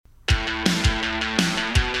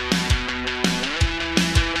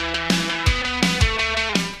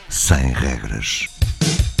sem regras.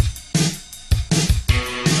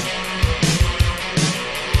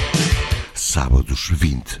 Sábados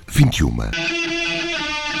 20, 21.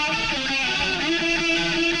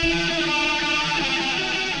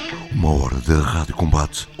 Uma hora de rádio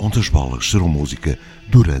combate onde as bolas serão música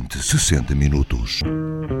durante 60 minutos.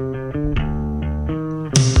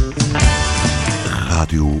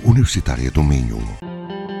 Rádio Universitária do Minho.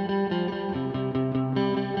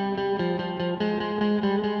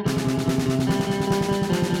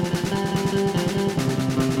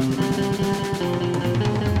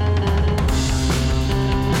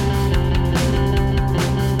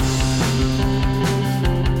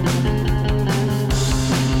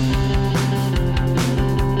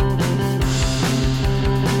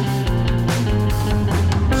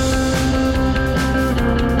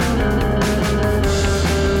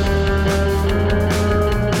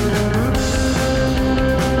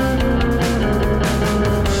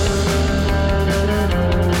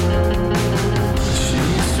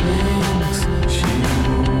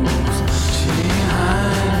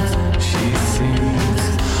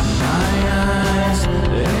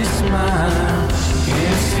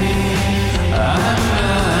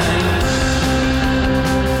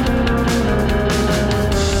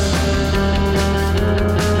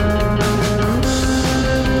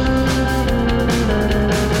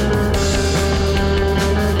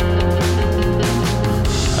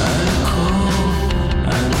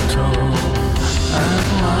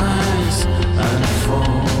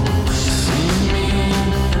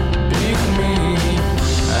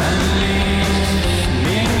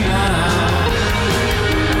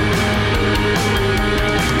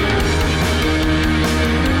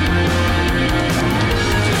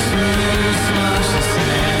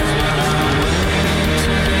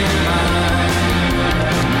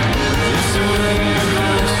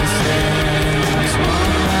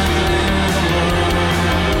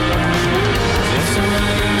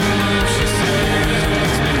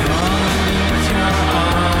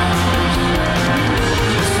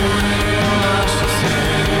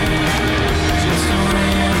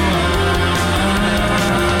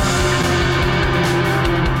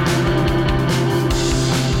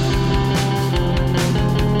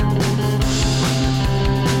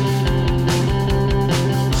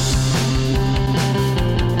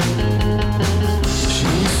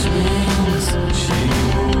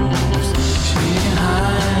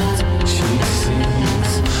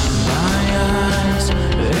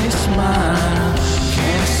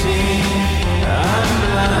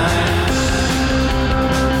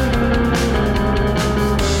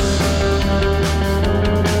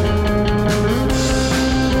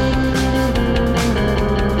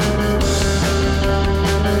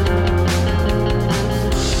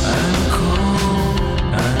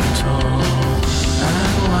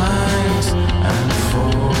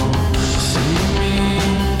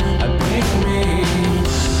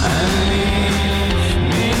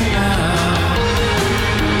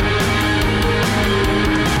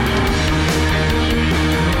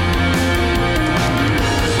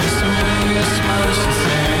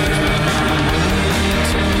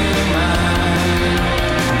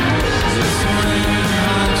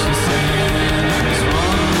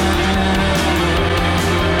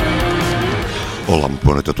 Olá, muito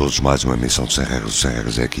boa noite a todos. Mais uma emissão de Sem Regras. O Sem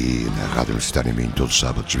Regras é aqui na Rádio Universitária em Minho, todos os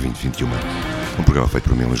sábados, 20-21. Um programa feito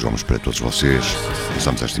por mim, Luís Gomes, para todos vocês.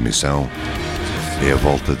 Começamos esta emissão. É a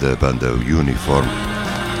volta da banda Uniform.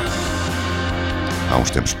 Há uns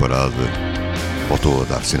tempos parado, voltou a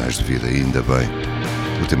dar sinais de vida, ainda bem.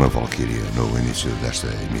 O tema Valkyria no início desta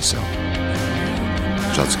emissão.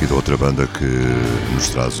 Já de seguida outra banda que nos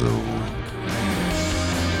traz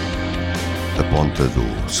a ponta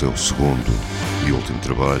do seu segundo e último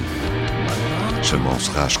trabalho.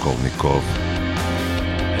 Chamam-se RASKOLNIKOV.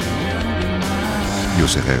 E o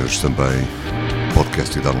Sem Regras também,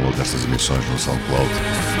 podcast e download destas emissões no SoundCloud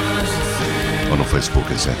ou no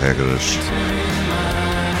Facebook em Sem Regras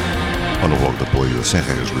ou no blog de apoio Sem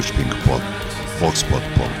Regras Luís Pingo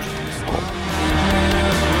blogspot.com.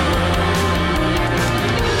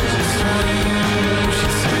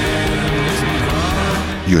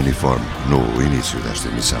 Uniform no início desta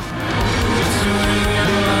emissão.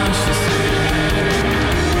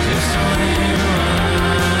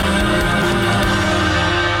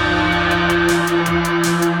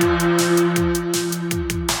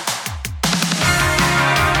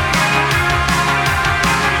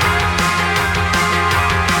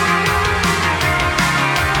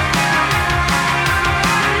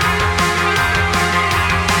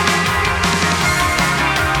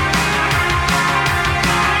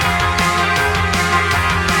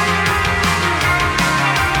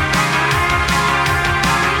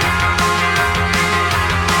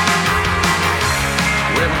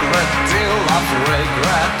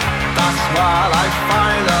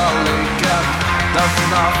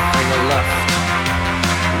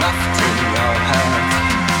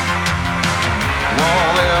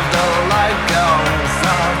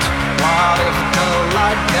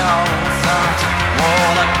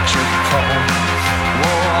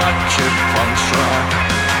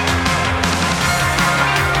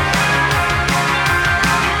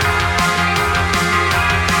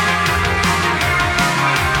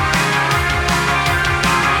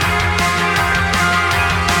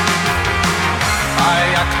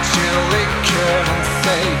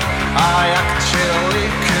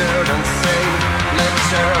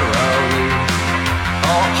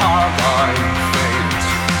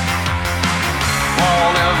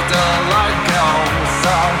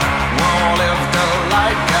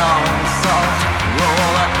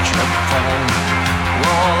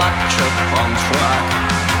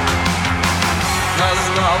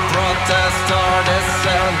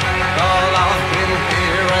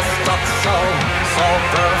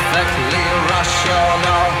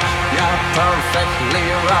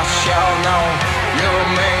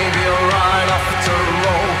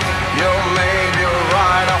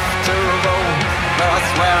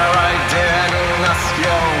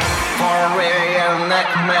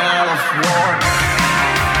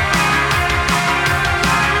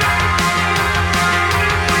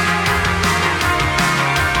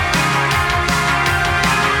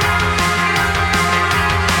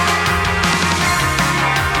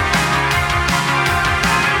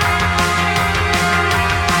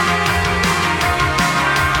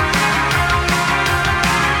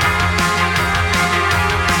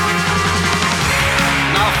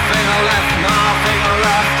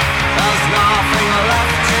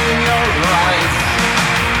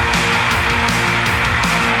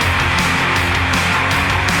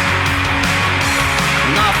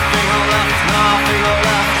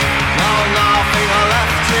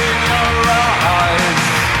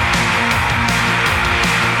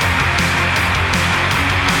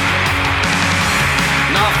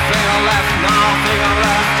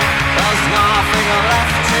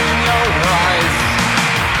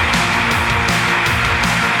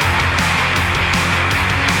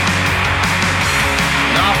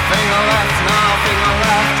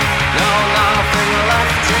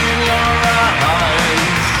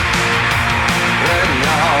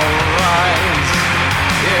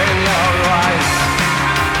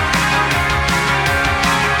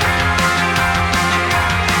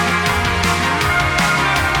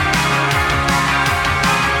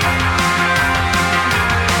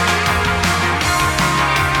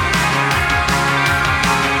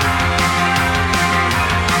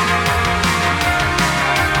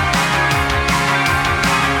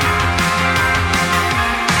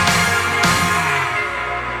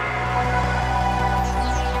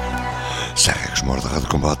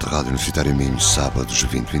 Rádio Universitária Minho, sábados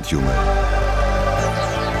 2021.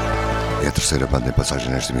 É a terceira banda em passagem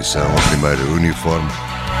nesta emissão, a primeira Uniforme,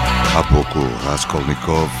 há pouco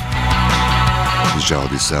Raskolnikov e já a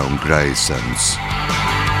audição GRAYSONS.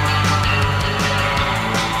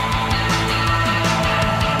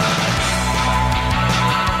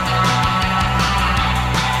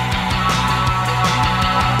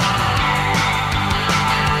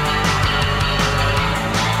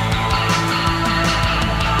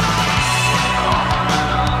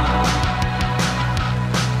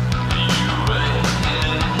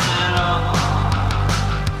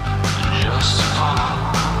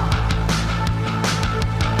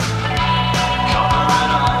 Caught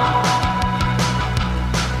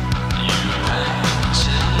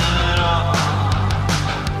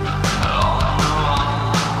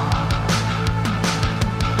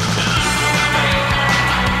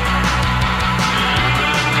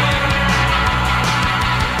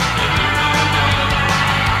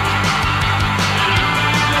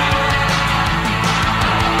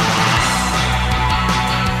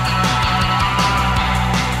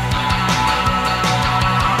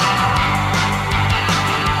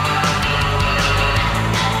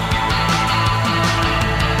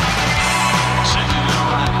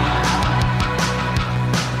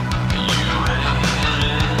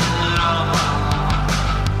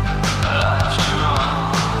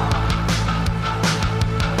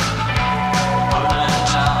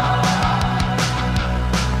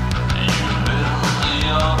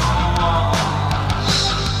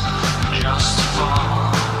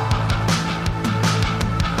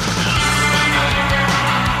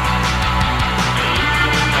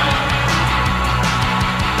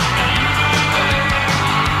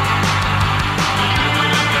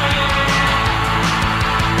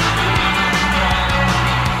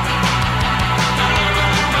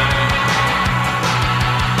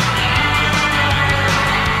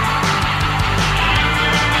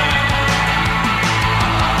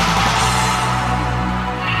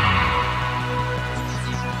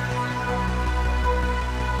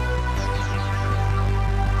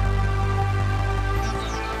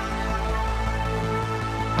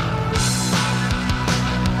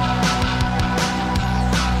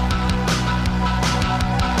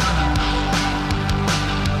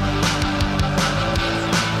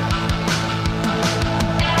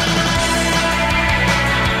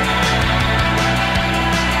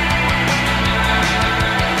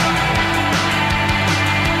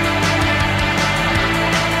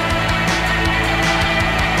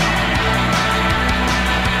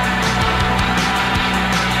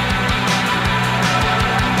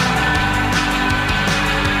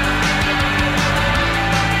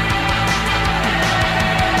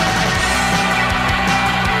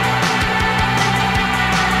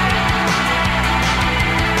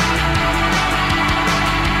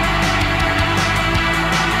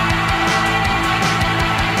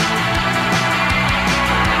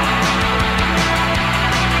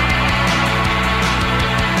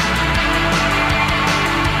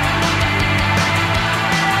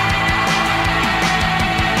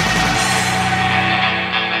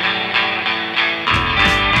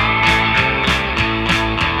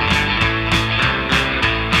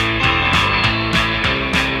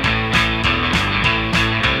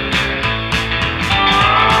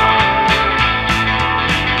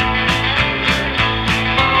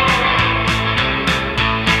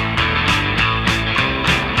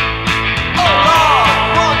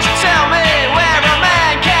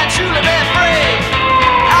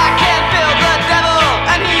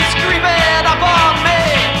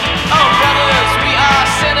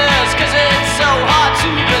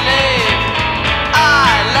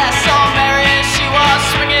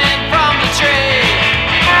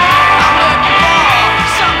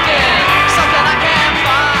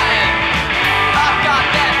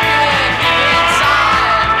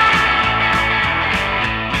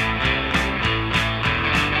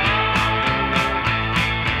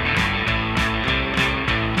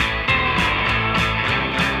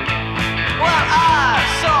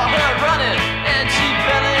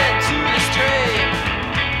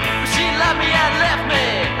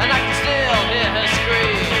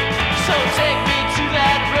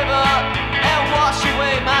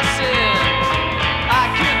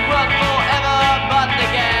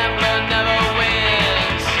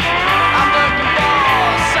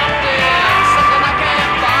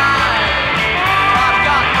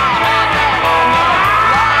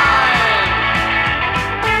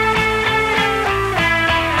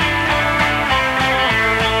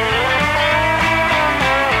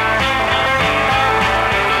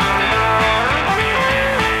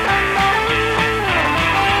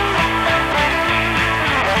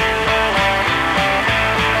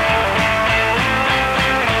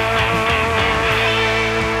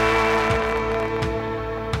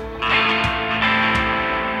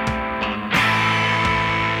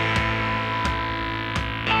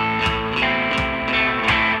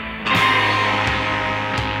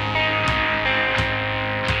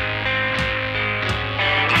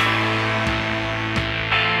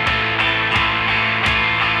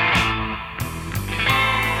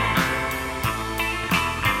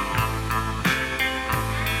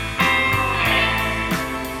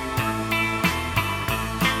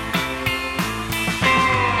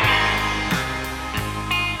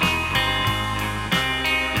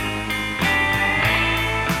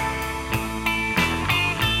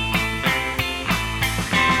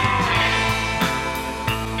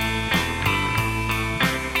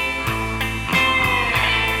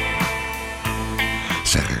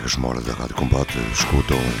última hora da Rádio Combate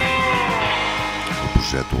escutam o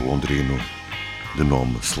projeto londrino de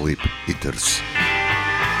nome Sleep Eaters.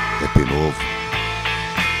 EP novo,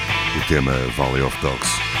 o tema Valley of Dogs.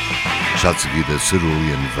 Já de seguida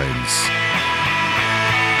Cerulean Veins.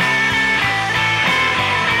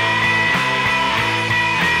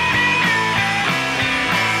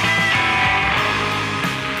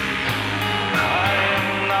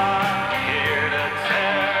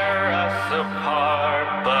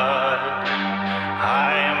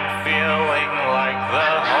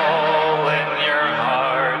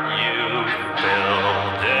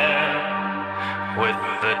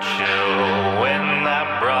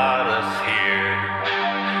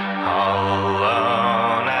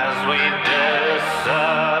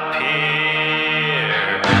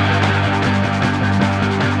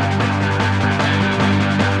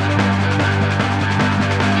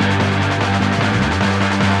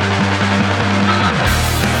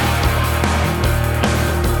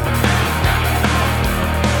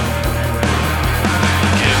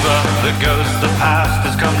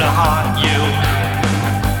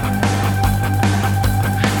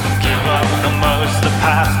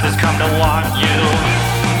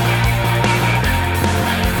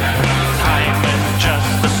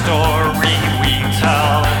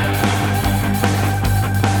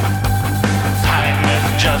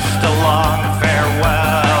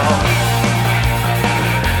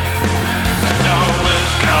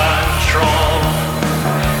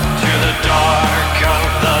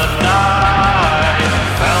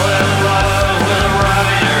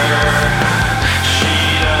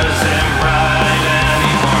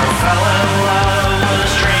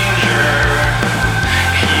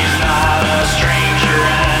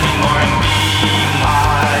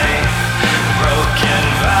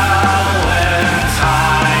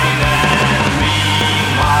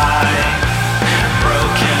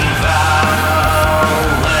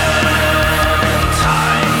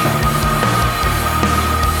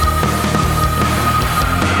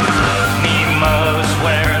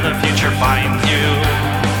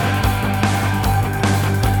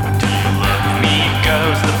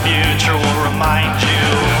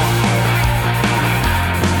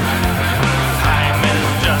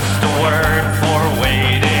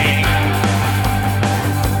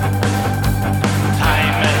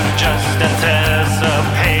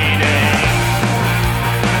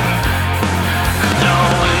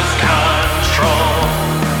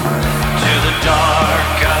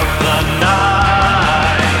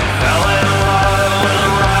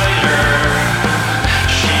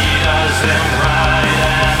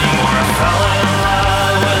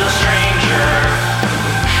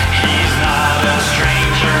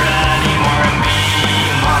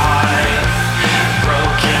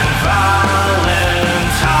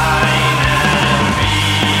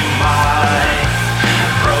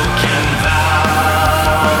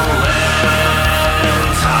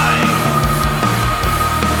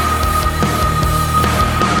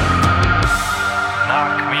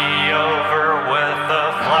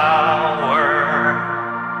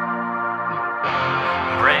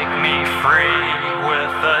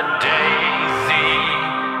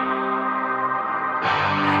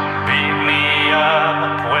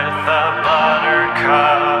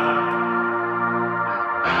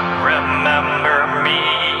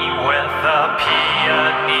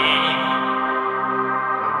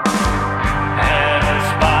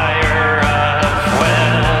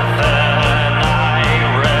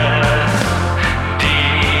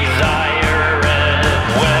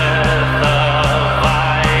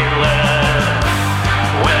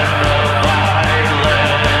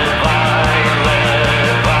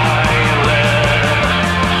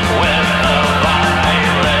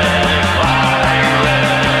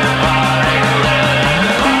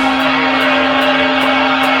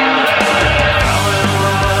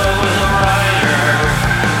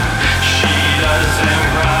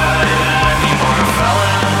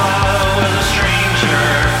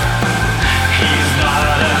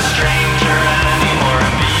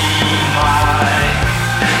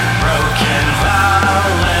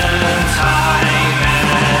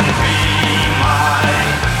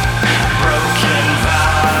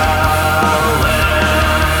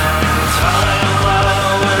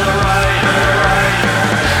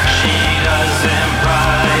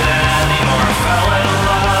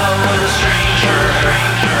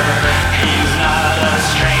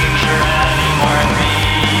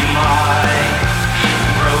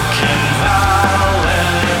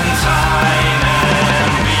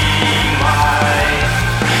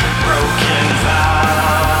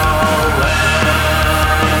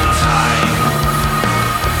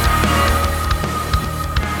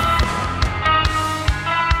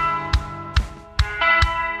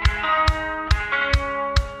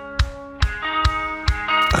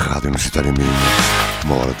 Rádio Universitária Minho,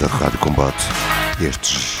 uma hora da Rádio Combate.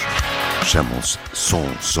 Estes chamam-se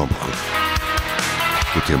SONSOMBRE,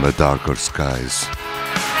 o tema Darker Skies.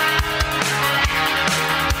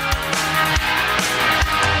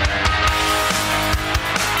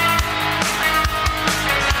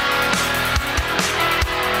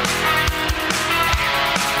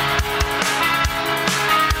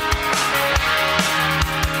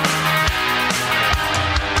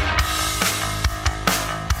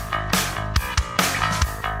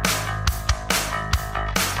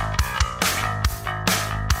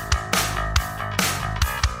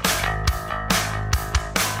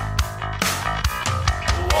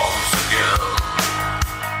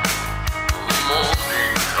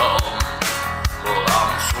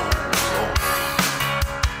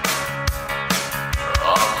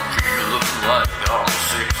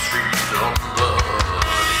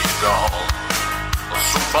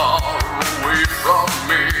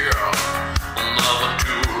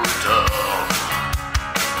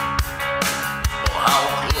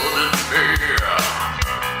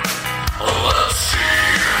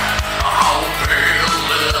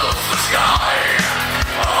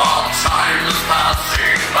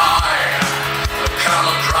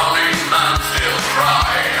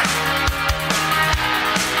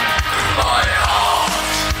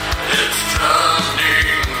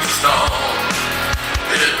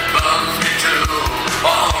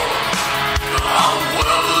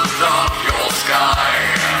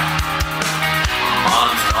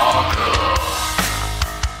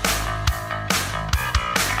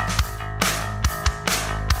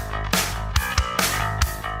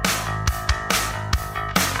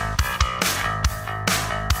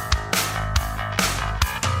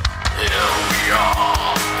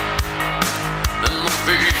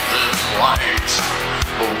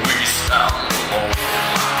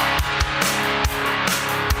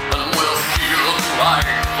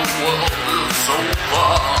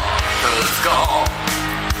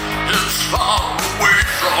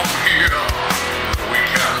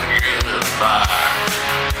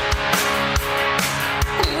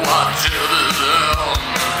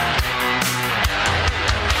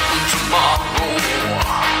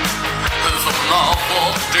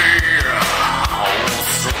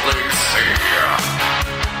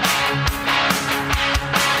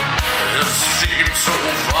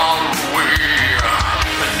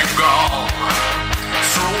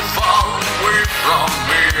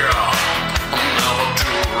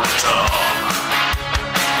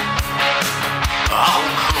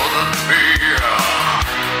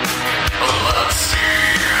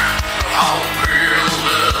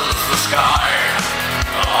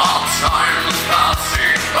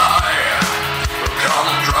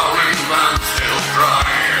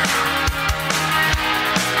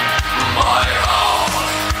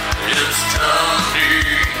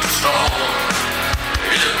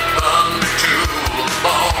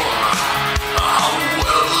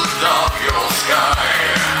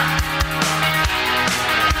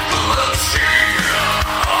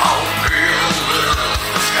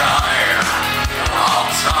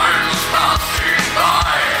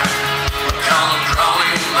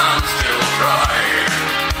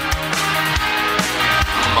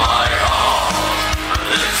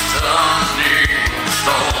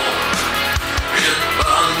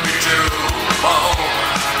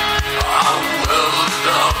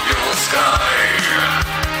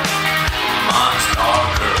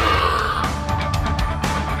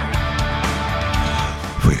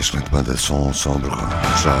 Foi a excelente banda SONSOMBRE,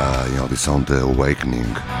 já em audição de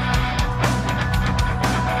Awakening.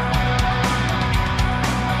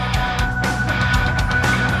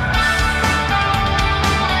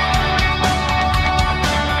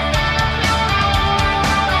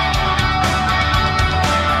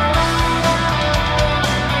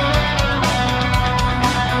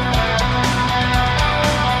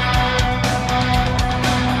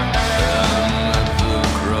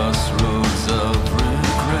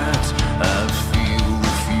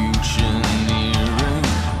 Future nearing,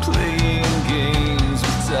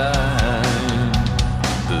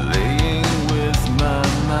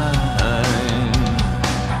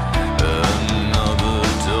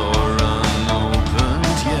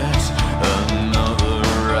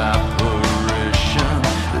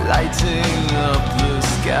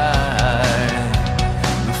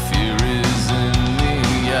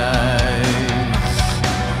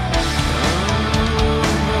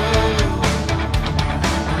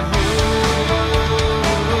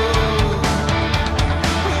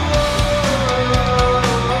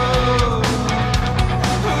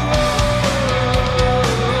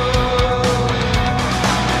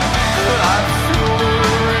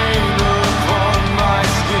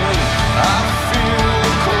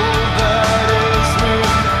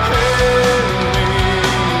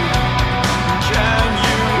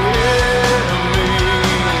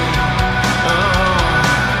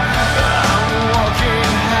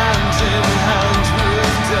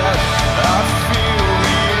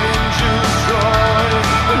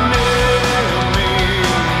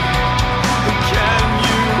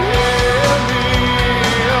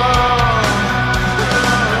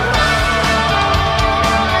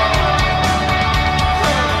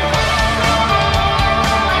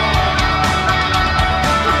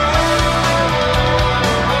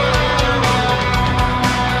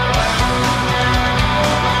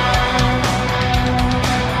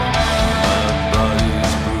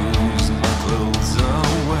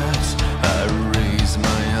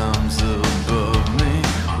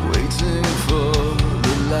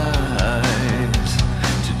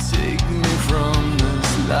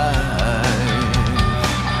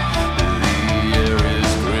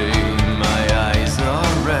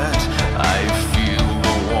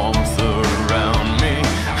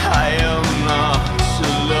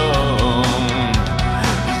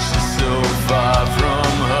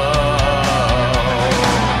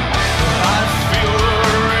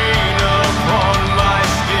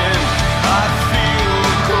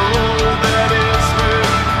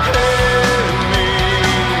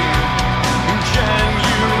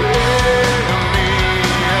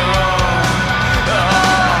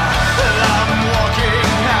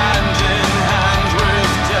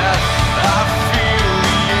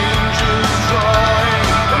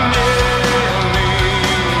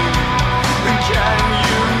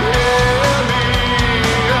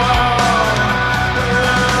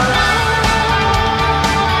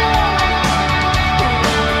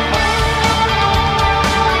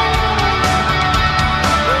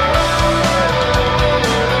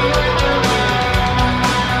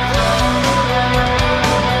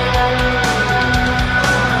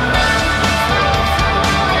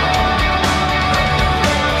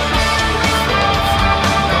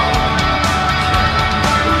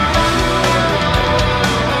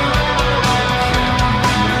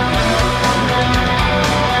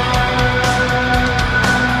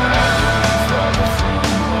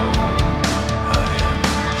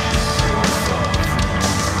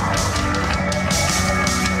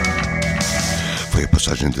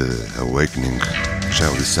 Awakening, já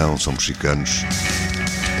é lição, são mexicanos,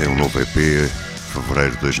 tem um novo EP,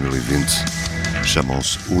 fevereiro de 2020,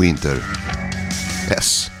 chamam-se Winter,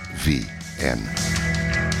 SVN,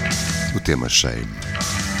 o tema Shame.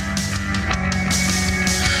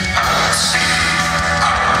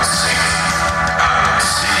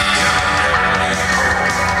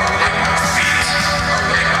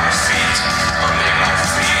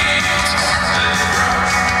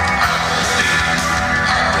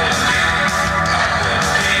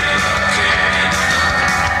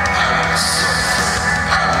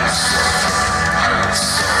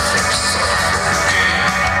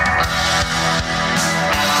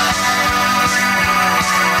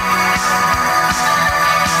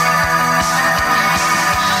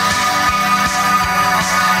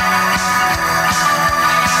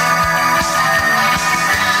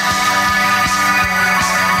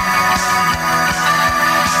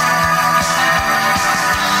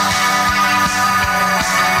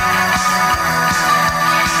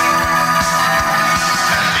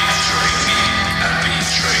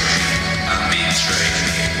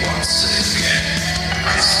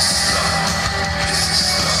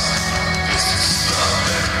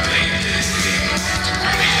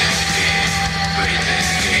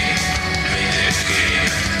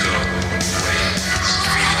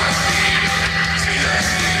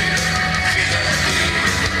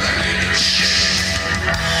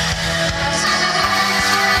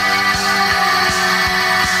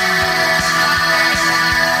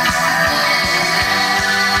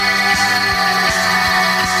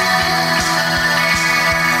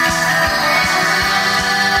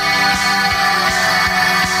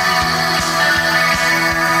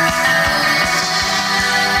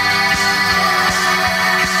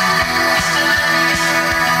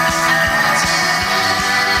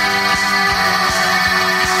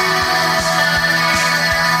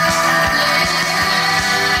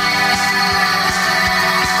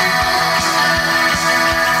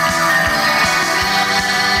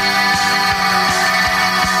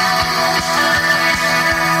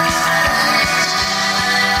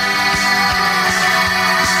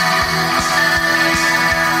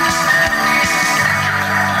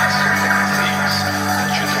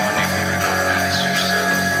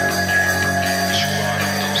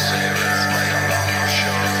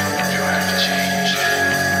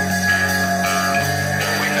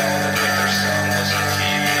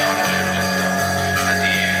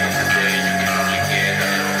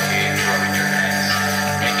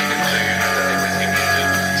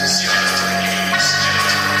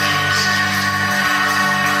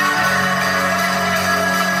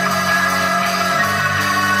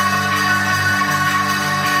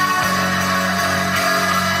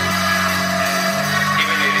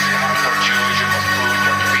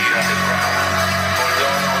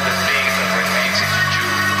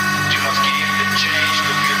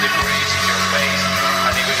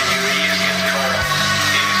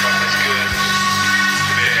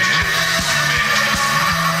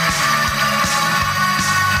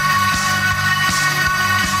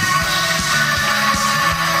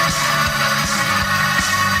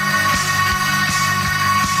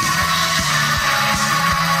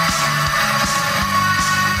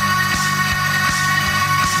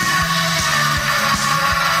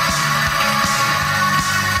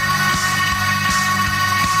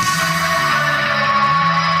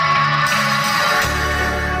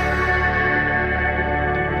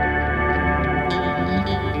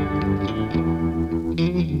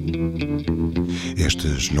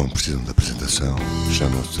 Estes não precisam de apresentação,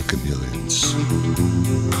 chamam-se CHAMELEONS.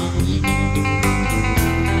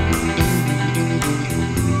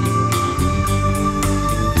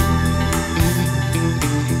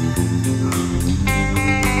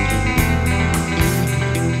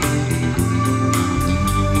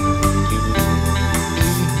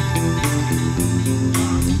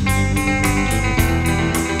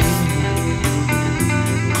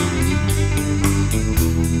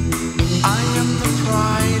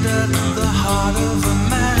 Pride at the heart of a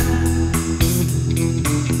man.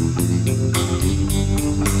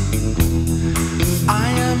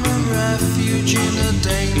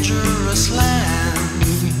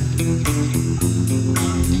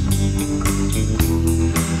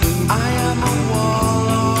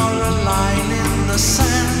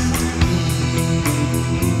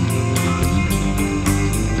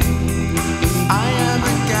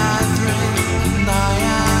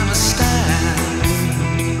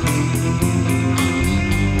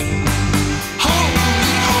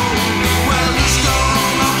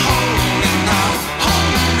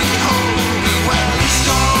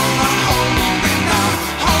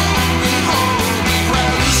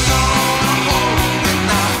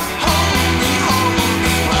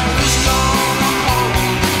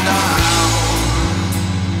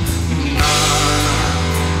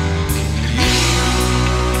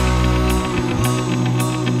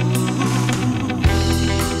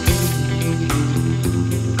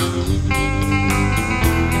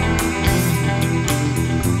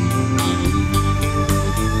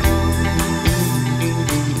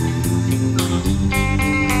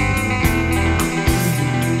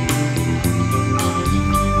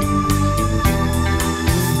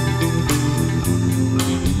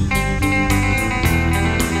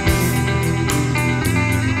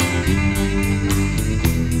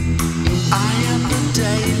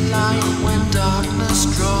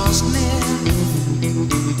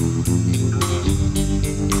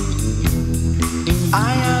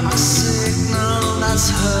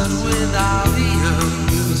 heard without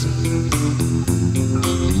ears.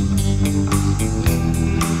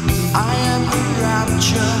 I am the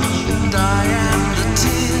rapture and I am the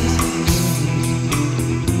tears.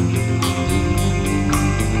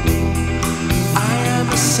 I am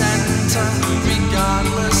a center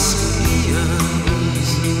regardless of years.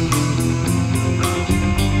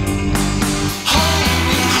 Hold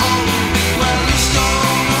me where it's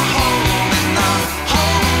gonna hold me now.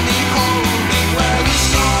 Hold me where it's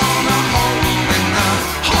gonna hold me now.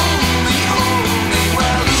 Hold me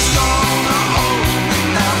where it's gonna hold me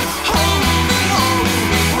now. Hold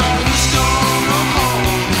me where it's gonna hold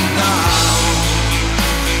me now.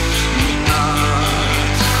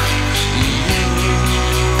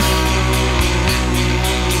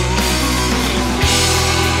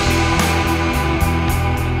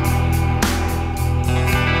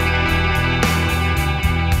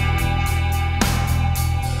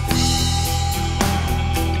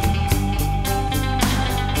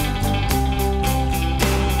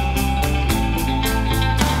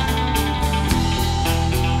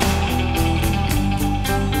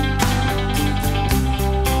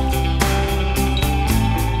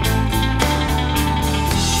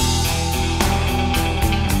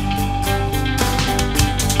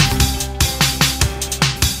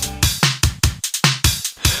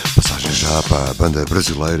 Passagem já para a banda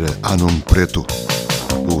brasileira ANUM Preto,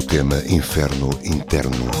 o tema Inferno,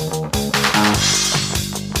 Interno.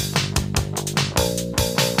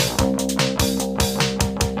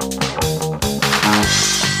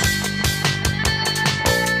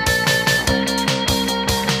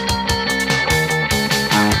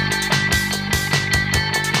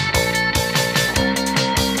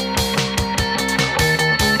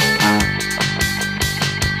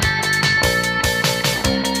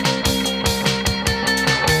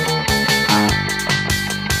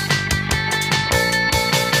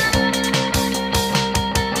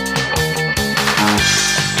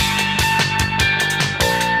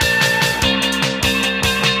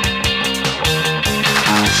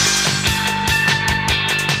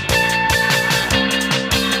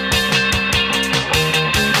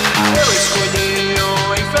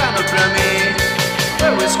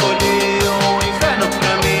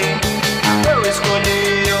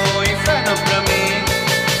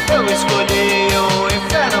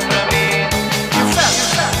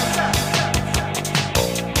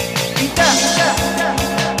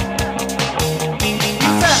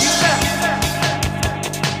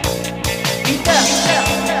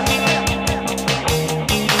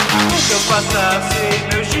 Passasse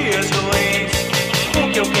meus dias ruins,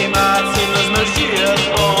 o que eu queimasse nos meus dias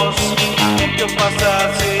bons. O que eu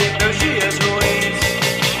passasse meus dias ruins,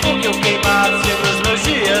 o que eu queimasse nos meus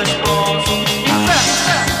dias bons.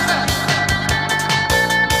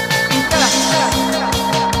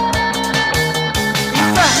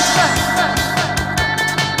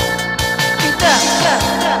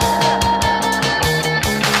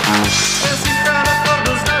 Esse cara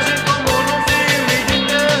todos agem como num filme de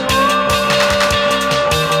terror.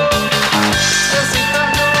 Esse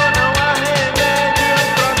inferno não há remédio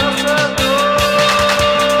pra nossa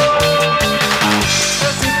dor.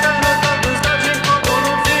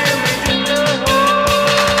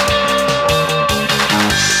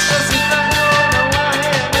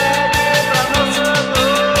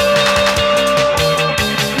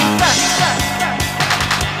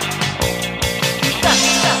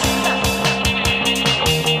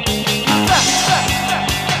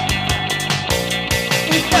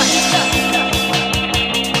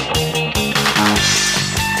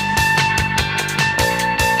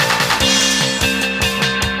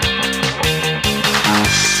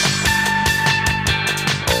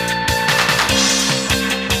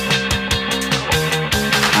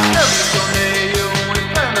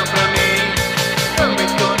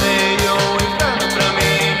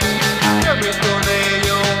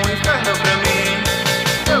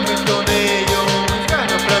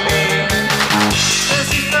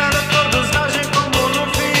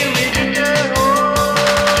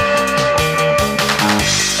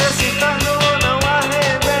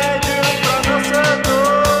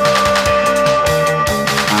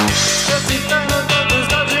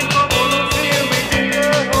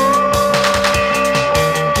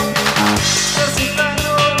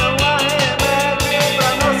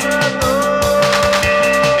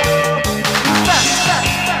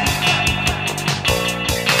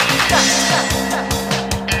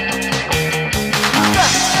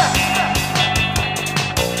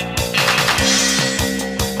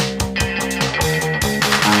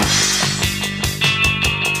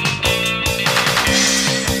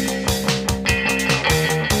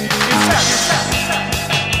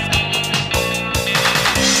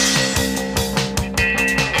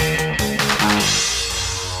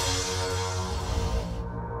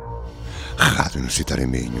 Universitário em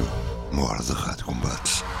Minho, uma hora de rádio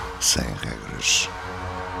combate, sem regras.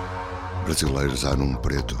 Brasileiros ANUM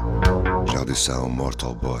Preto, já audição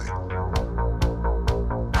Mortal Boy.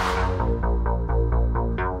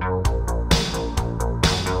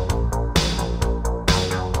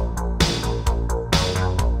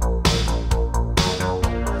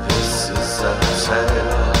 This is a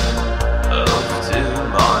tale of two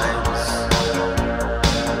minds,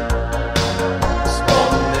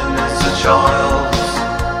 spawning as a child,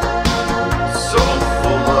 so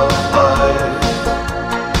full of life.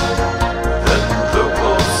 Then the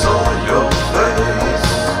world saw your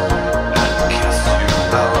face and kissed you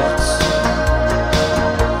out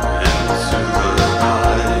into the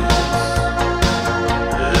night,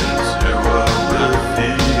 into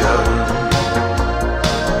oblivion.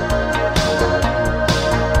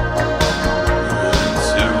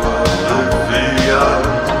 Into oblivion.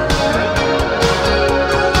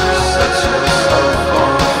 Set yourself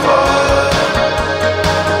on fire.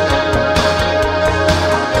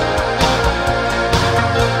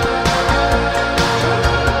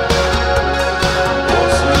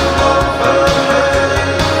 Water, love and hate.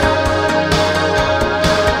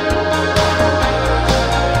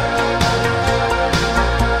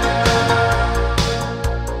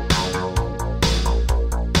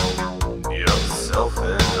 Yourself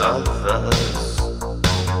and others.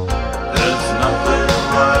 There's nothing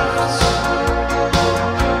left,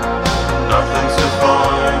 nothing to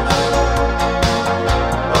find,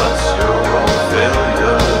 but your own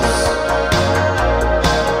failures.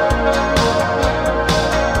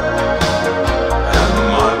 And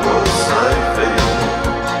my world saving.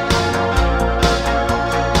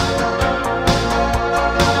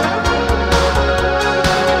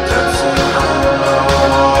 Dancing on the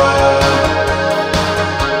wire.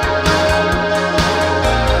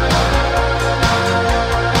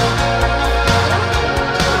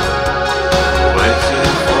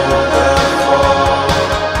 Waiting for their fall.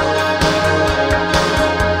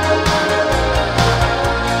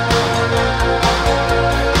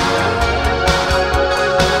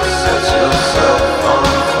 Set yourself on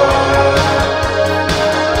fire.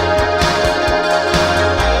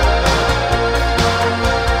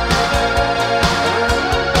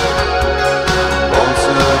 Want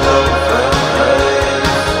to love and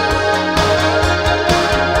hate.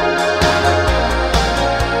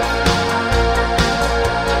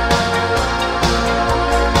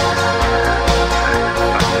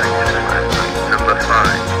 Number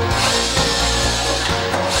 5.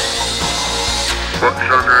 What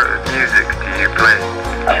genre of music do you play?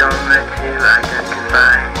 Genre to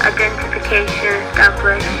identify. Identification,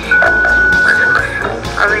 establish,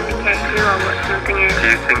 or indicate who or what something is. Do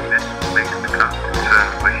you think this will make the cut in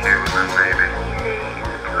terms of human, maybe? Easy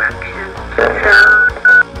interaction. So,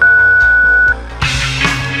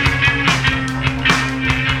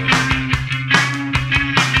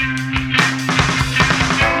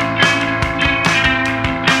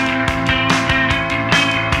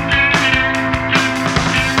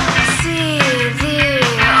 see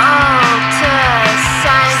the altar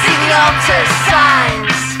signs. See the altar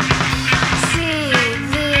signs. See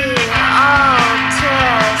the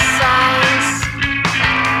altar signs.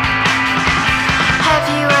 Have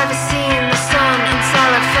you ever seen the sun in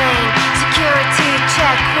cellophane? Security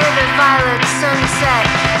check with a violet sunset.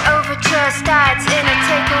 Overture starts in a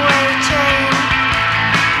takeaway chain.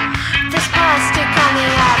 There's plastic on the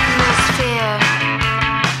atmosphere.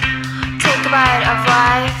 Take a bite of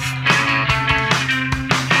life.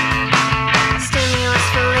 Stimulus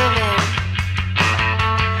for living.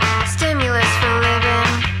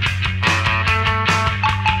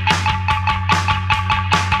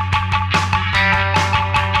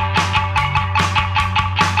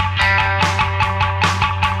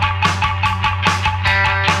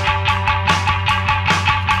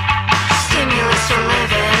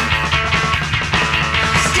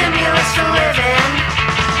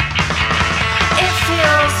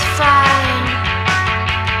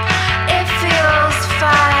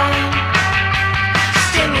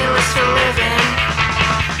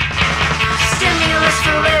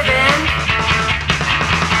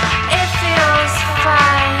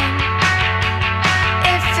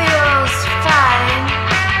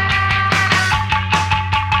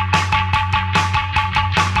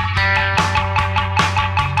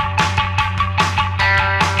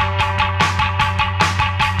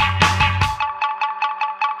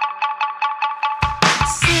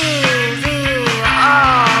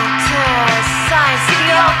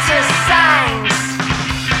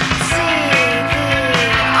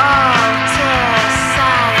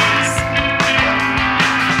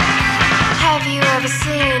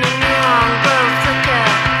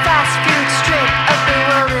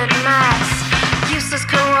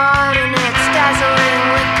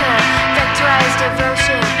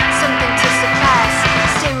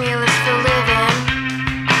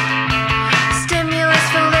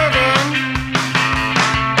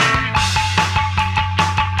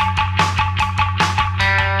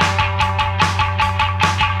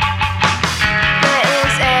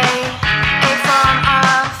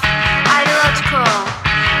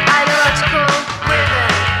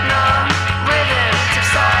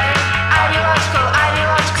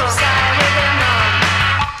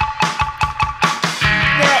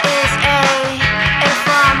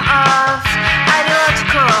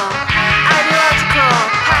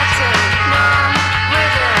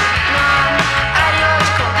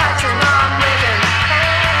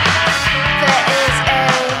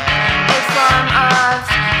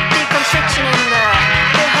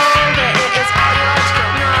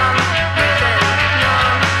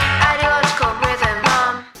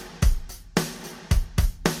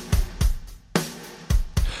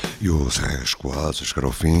 E os Regras quase a chegar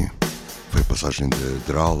ao fim. Foi a passagem de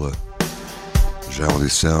DRAHLA. Já é uma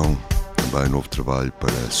audição, também novo trabalho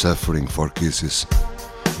para Suffering for Kisses,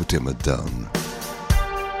 o tema Done.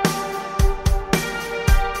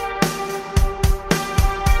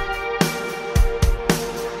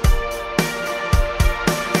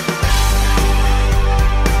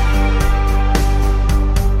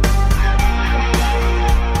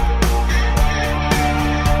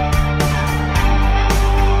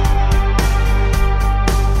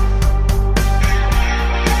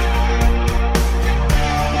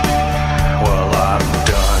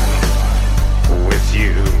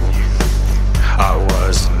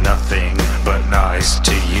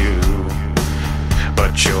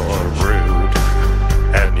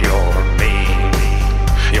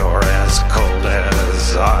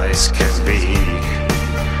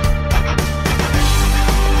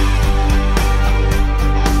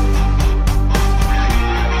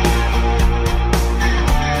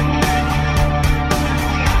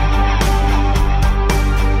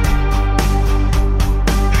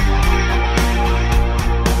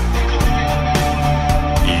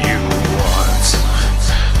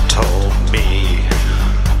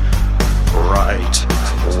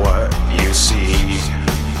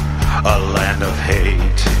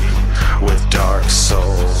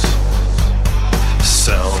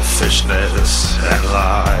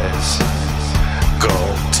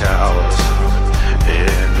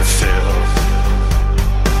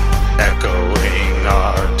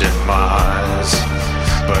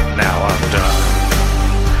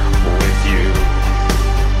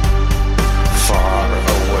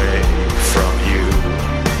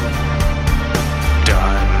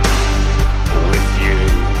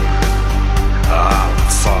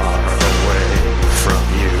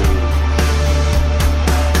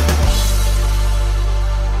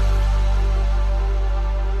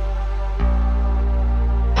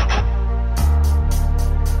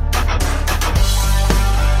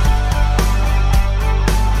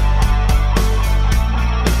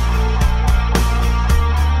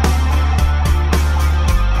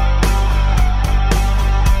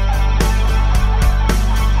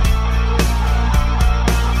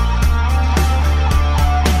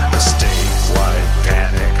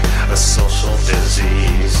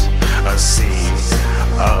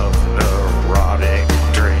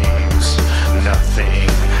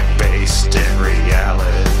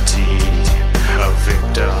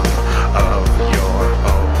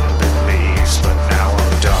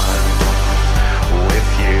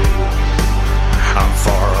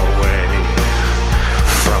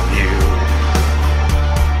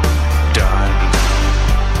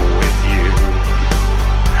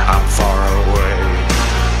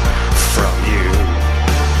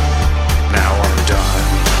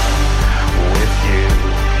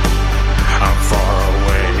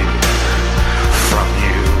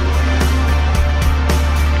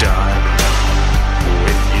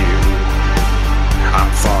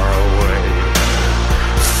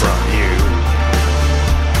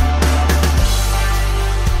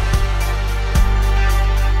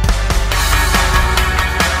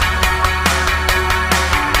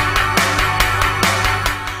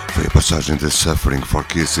 Passagem de Suffering for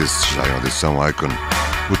Kisses, já em audição IKON,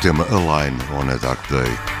 o tema Align on a Dark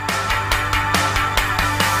Day.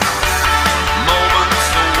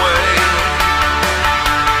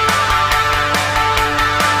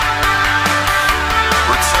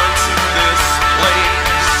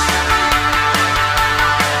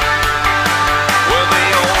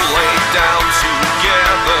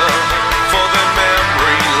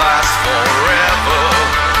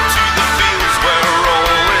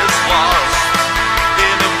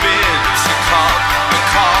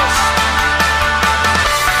 Cost.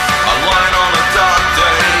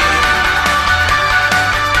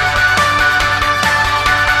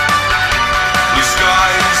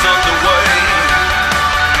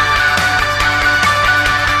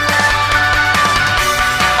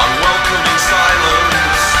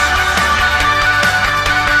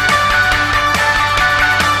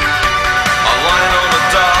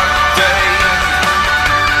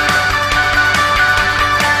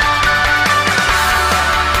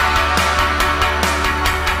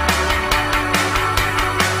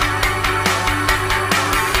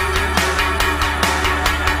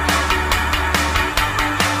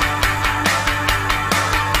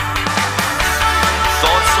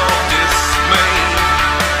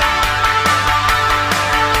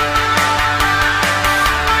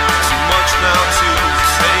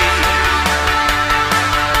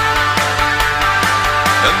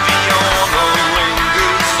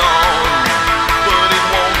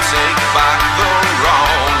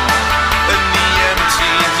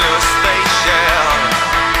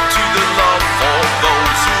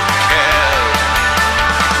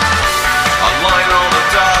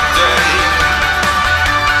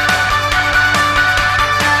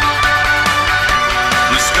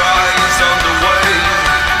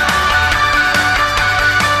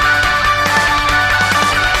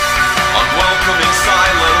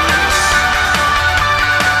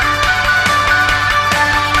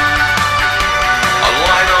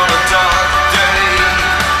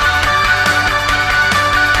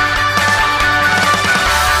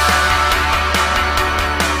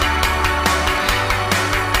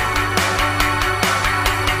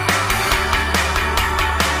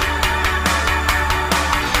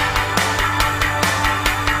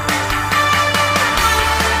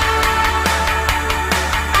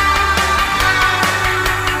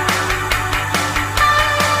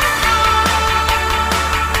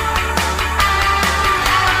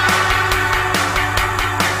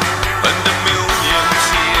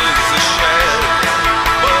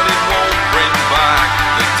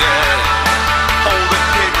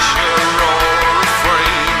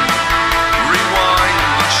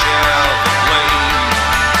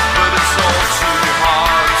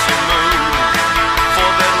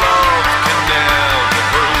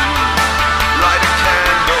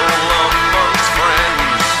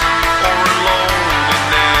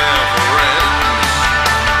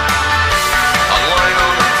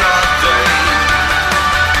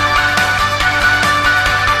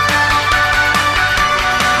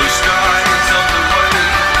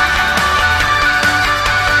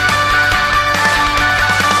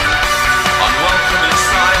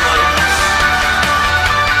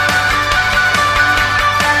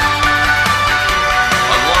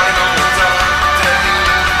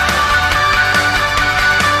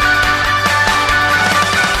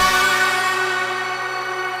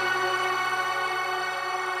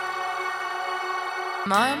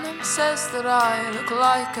 My mom says that I look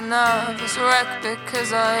like a nervous wreck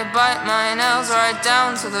because I bite my nails right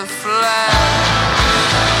down to the flesh.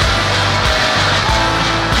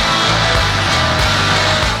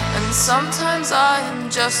 And sometimes I am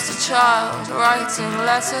just a child writing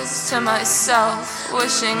letters to myself,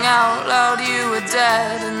 wishing out loud you were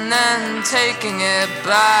dead and then taking it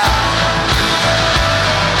back.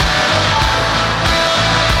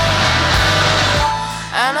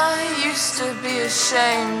 And I used to be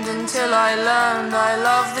ashamed until I learned I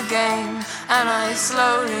love the game, and I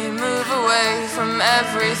slowly move away from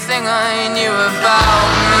everything I knew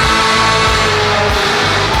about me.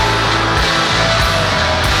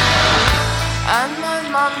 And my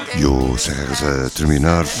mom E o Sem Regras a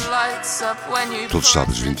terminar, todos os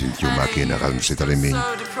sábados 2021 aqui na Rádio Universitária em Minho.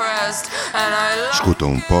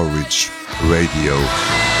 Escutam Porridge Radio,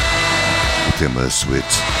 o tema Sweet.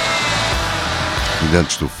 E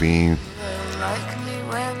antes do fim,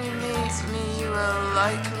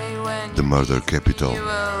 The Murder Capital.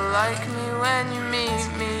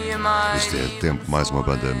 Este é tempo, mais uma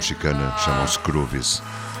banda mexicana, chamam-se KROOVY'S.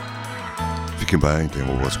 Fiquem bem, tenham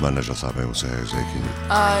uma boa semana, já sabem, o Sérgio é aqui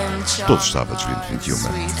todos os sábados 2021.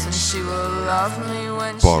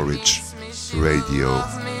 Porridge Radio,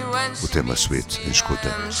 o tema Sweet, em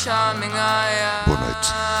escuta. Boa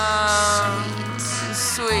noite.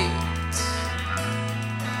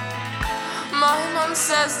 My mom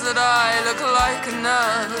says that I look like a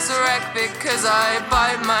nervous wreck because I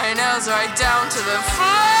bite my nails right down to the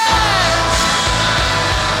flesh.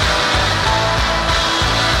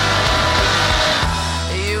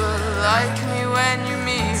 You will like me when you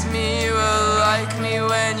meet me. You will like me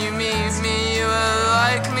when you meet me. You will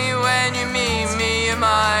like me when you meet me. You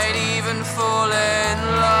might even fall in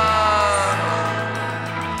love.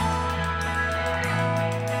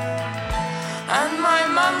 And my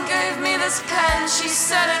mom gave me this pen, she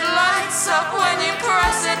said it lights up when you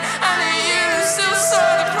press it, and you still so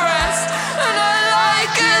depressed, and I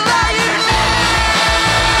like it that you need.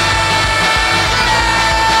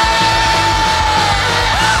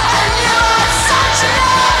 And you're such a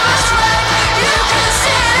nervous wreck, you can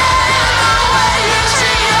see it in the way you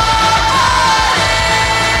treat your body.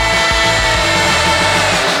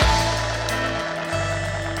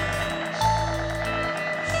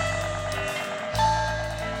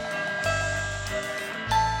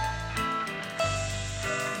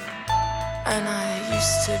 And I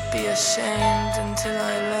used to be ashamed until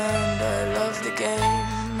I learned I love the game,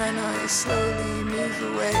 and I slowly move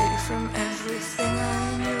away from everything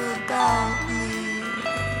I knew about me.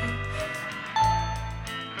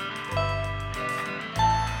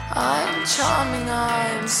 I'm charming,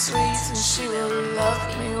 I'm sweet, and she will love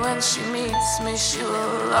me when she meets me. She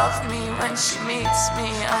will love me when she meets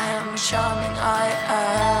me. I am charming, I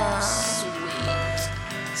am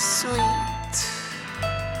sweet.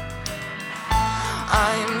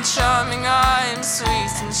 I'm charming, I'm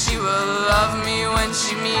sweet, and she will love me when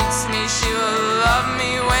she meets me. She will love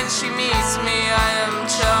me when she meets me. I am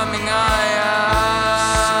charming, I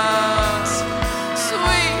am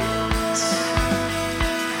sweet.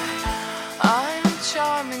 I'm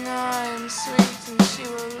charming, I'm sweet, and she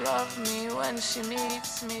will love me when she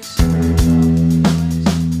meets me. She will love me.